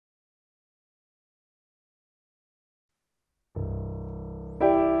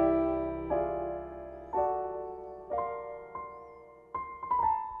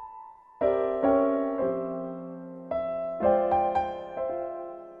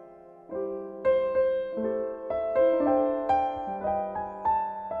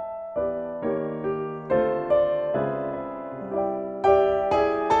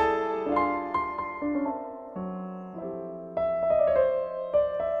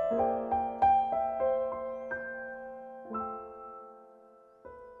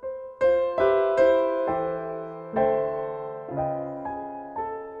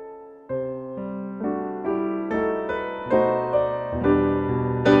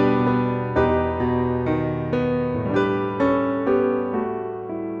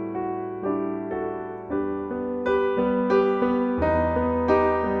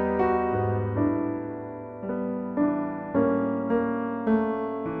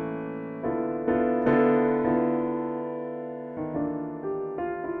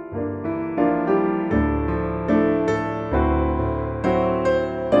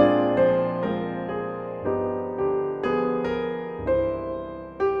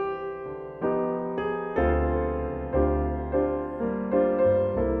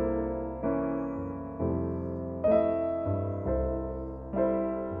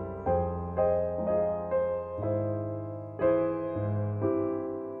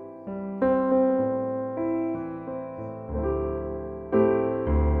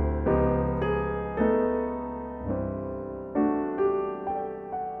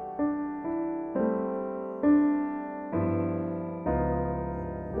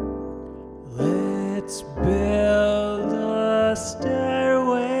Let's build a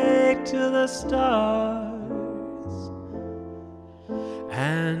stairway to the stars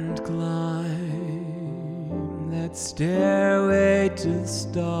and climb that stairway to the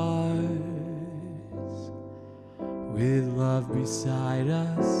stars with love beside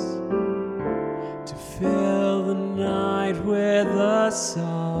us to fill the night with a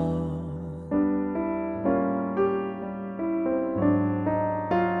song.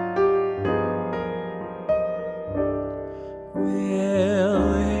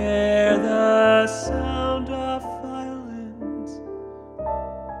 We'll hear the sound of violins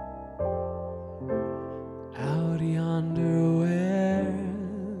out yonder where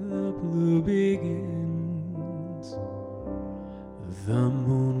the blue begins. The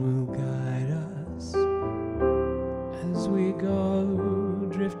moon will guide us as we go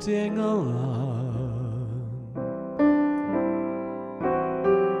drifting along.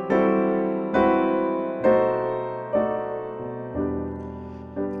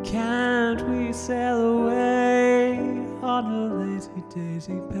 Can't we sail away on a lazy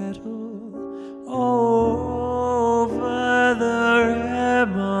daisy petal over the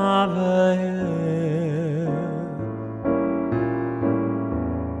rim of a hill?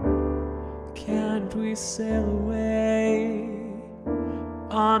 Can't we sail away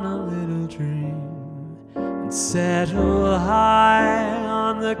on a little dream and settle high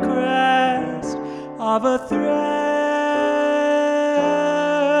on the crest of a thread?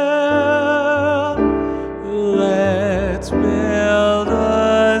 Let's build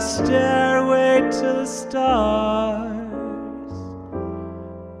a stairway to the stars,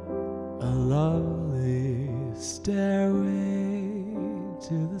 a lovely stairway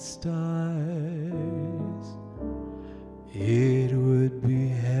to the stars. It would be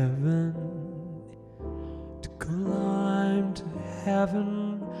heaven to climb to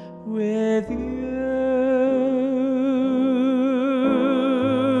heaven with you.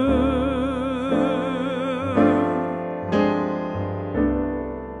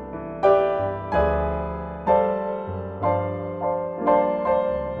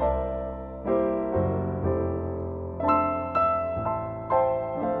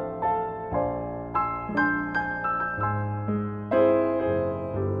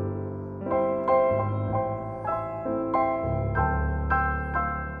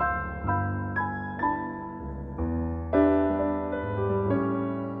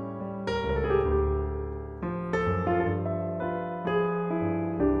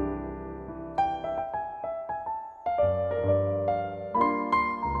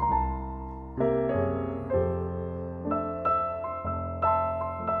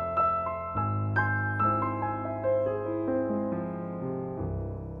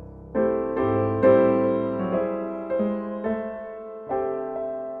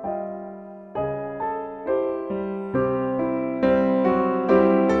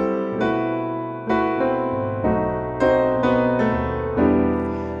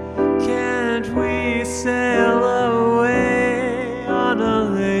 Sail away on a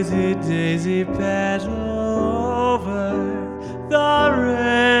lazy daisy petal over the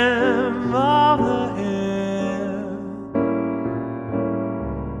rim of the hill.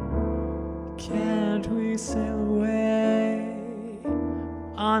 Can't we sail away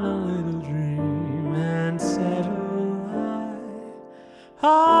on a little dream and settle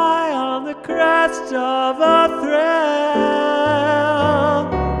high on the crest of a thrill?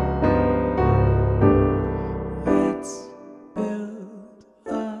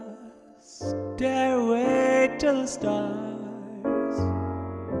 Stairway to the stars,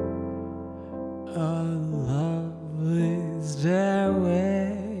 a lovely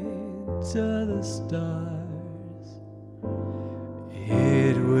stairway to the stars.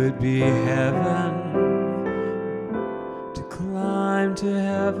 It would be heaven to climb to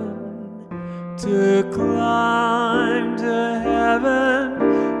heaven, to climb to heaven,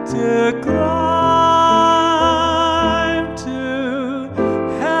 to climb